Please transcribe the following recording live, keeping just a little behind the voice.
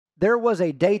there was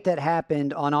a date that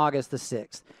happened on August the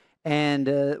 6th. And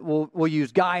we'll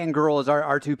use guy and girl as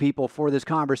our two people for this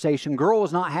conversation. Girl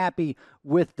was not happy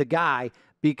with the guy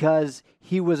because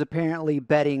he was apparently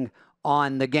betting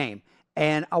on the game.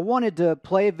 And I wanted to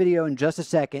play a video in just a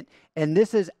second. And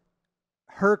this is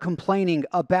her complaining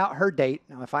about her date.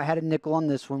 Now, if I had a nickel on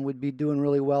this one, we'd be doing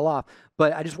really well off.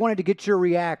 But I just wanted to get your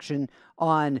reaction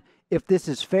on if this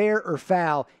is fair or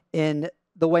foul in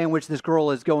the way in which this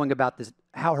girl is going about this,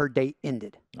 how her date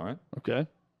ended. All right. Okay.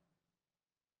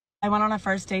 I went on a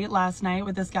first date last night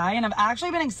with this guy, and I've actually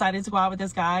been excited to go out with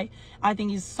this guy. I think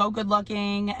he's so good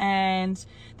looking, and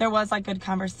there was like good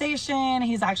conversation.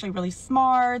 He's actually really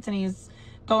smart, and he's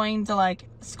going to like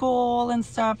school and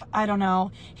stuff. I don't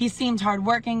know. He seemed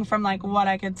hardworking from like what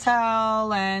I could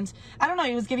tell, and I don't know.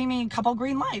 He was giving me a couple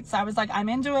green lights. I was like, I'm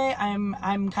into it. I'm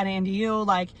kind of into you.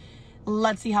 Like,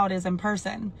 let's see how it is in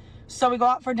person. So we go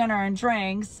out for dinner and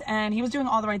drinks, and he was doing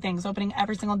all the right things, opening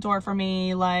every single door for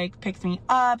me, like picked me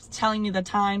up, telling me the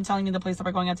time, telling me the place that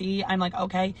we're going out to eat. I'm like,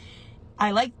 okay,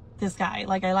 I like this guy.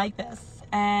 Like, I like this.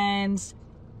 And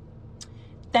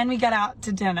then we get out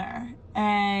to dinner,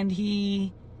 and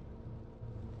he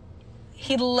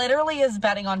literally is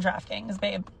betting on DraftKings,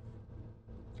 babe,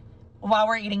 while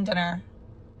we're eating dinner.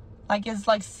 Like, is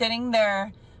like sitting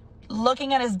there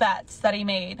looking at his bets that he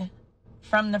made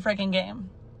from the freaking game.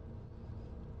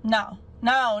 No.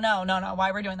 Why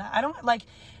we're doing that? I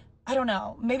don't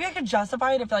know. Maybe I could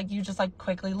justify it if like you just like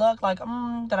quickly look like,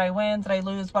 did I win? Did I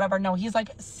lose? Whatever. No, he's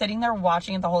like sitting there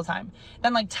watching it the whole time.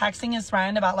 Then like texting his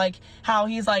friend about like how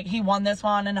he's like, he won this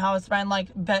one and how his friend like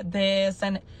bet this.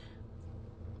 And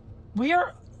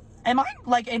am I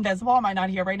like invisible? Am I not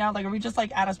here right now? Like, are we just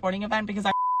like at a sporting event? Because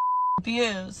I'm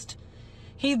confused.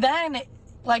 He then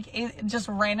like just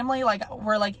randomly, like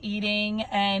we're like eating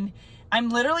and I'm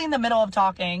literally in the middle of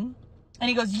talking, and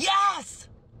he goes, yes!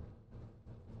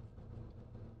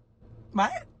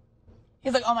 What?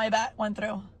 He's like, oh, my bet went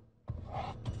through.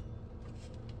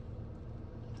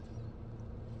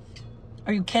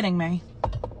 Are you kidding me?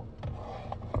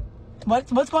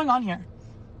 What's going on here?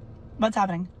 What's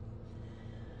happening?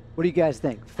 What do you guys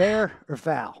think? Fair or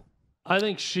foul? I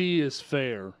think she is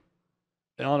fair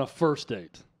on a first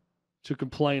date to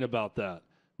complain about that.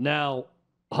 Now,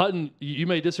 Hutton, you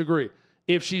may disagree.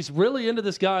 If she's really into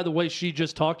this guy the way she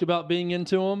just talked about being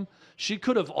into him, she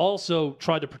could have also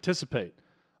tried to participate.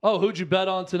 Oh, who'd you bet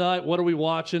on tonight? What are we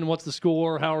watching? What's the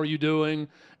score? How are you doing?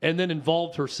 And then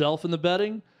involved herself in the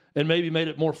betting and maybe made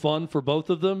it more fun for both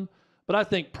of them. But I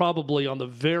think probably on the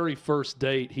very first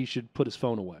date, he should put his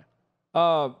phone away.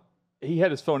 He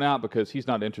had his phone out because he's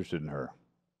not interested in her.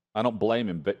 I don't blame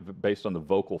him based on the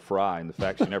vocal fry and the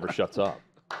fact she never shuts up.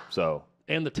 So...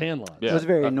 And the tan line. Yeah, it was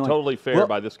very annoying. Totally fair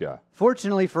by this guy.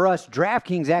 Fortunately for us,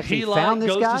 DraftKings actually found this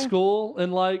guy. He goes to school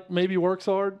and like maybe works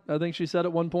hard. I think she said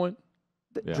at one point.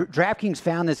 Yeah. DraftKings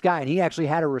found this guy, and he actually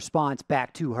had a response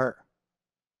back to her.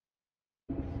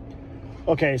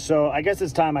 Okay, so I guess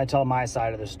it's time I tell my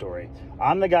side of the story.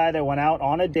 I'm the guy that went out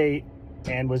on a date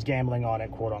and was gambling on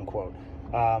it, quote unquote.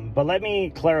 But let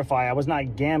me clarify, I was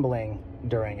not gambling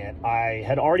during it. I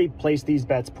had already placed these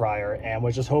bets prior and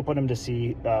was just hoping to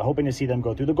see them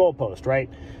go through the goalpost, right?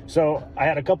 So I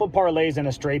had a couple parlays and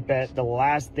a straight bet. The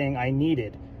last thing I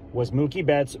needed was Mookie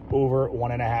Betts over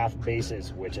 1.5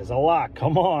 bases, which is a lot.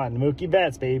 Come on, Mookie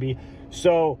Betts, baby.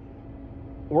 So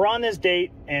we're on this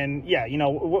date, and yeah, you know,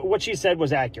 what she said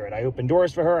was accurate. I opened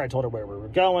doors for her. I told her where we were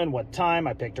going, what time.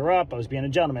 I picked her up. I was being a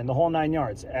gentleman, the whole 9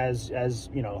 yards, as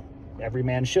you know, every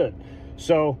man should.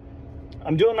 So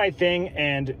I'm doing my thing,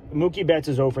 and Mookie Betts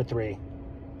is 0 for 3.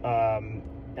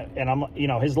 And I'm, you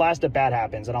know, his last at bat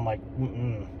happens, and I'm like,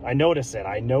 I notice it.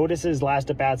 I notice his last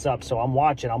at bat's up, so I'm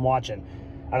watching.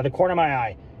 Out of the corner of my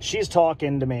eye, she's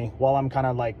talking to me while I'm kind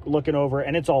of like looking over,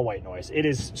 and it's all white noise. It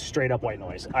is straight up white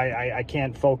noise. I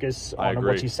can't focus on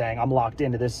what she's saying. I'm locked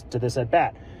into this at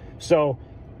bat. So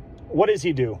what does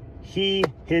he do? He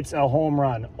hits a home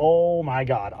run. Oh my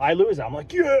God. I lose. I'm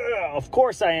like, yeah, of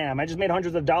course I am. I just made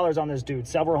hundreds of dollars on this dude,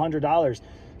 several $100s.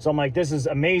 So I'm like, this is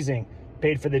amazing.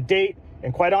 Paid for the date.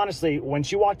 And quite honestly, when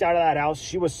she walked out of that house,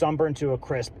 she was sunburned to a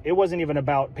crisp. It wasn't even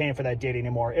about paying for that date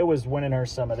anymore. It was winning her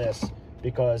some of this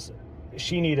because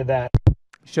she needed that.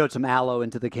 Showed some aloe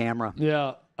into the camera.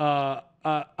 Yeah.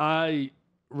 I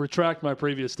retract my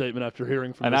previous statement after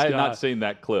hearing from this guy. And I had not seen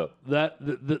that clip.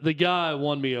 The guy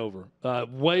won me over.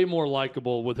 Way more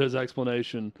likable with his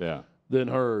explanation than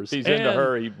hers. If he's into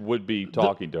her, he would be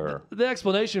talking to her. The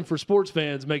explanation for sports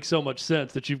fans makes so much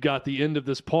sense that you've got the end of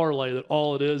this parlay that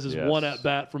all it is one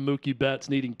at-bat from Mookie Betts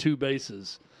needing 2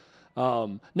 bases.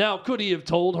 Now, could he have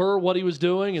told her what he was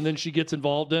doing and then she gets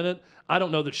involved in it? I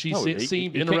don't know that she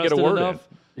seemed interested enough.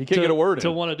 He can't get a word in.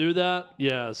 To want to do that.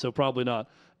 Yeah, so probably not.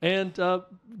 And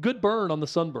good burn on the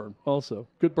sunburn also.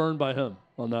 Good burn by him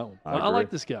on that one. I like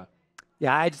this guy.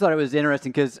 Yeah, I just thought it was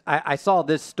interesting because I saw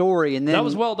this story and then that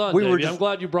was well done, Davey. I'm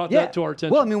glad you brought that to our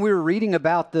attention. Well, I mean, we were reading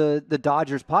about the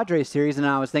Dodgers-Padres series, and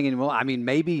I was thinking, well, I mean,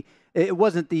 maybe it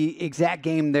wasn't the exact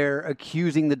game they're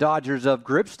accusing the Dodgers of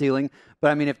grip stealing,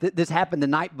 but I mean, if this happened the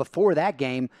night before that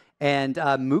game, and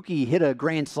Mookie hit a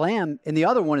grand slam in the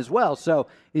other one as well, so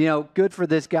good for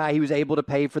this guy. He was able to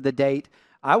pay for the date.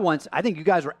 I think you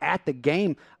guys were at the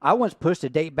game. I once pushed a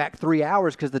date back 3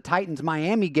 hours because the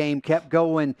Titans-Miami game kept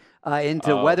going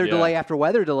into weather delay after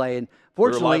weather delay. And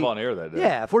fortunately, we were live on air that day.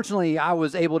 Yeah, fortunately, I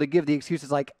was able to give the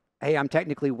excuses like, hey, I'm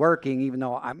technically working, even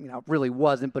though I really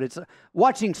wasn't. But it's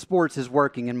watching sports is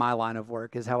working in my line of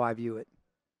work is how I view it.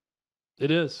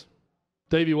 It is.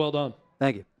 Davey, well done.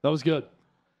 Thank you. That was good.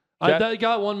 That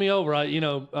guy won me over.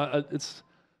 It's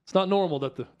not normal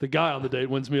that the guy on the date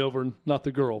wins me over and not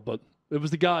the girl, but it was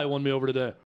the guy who won me over today.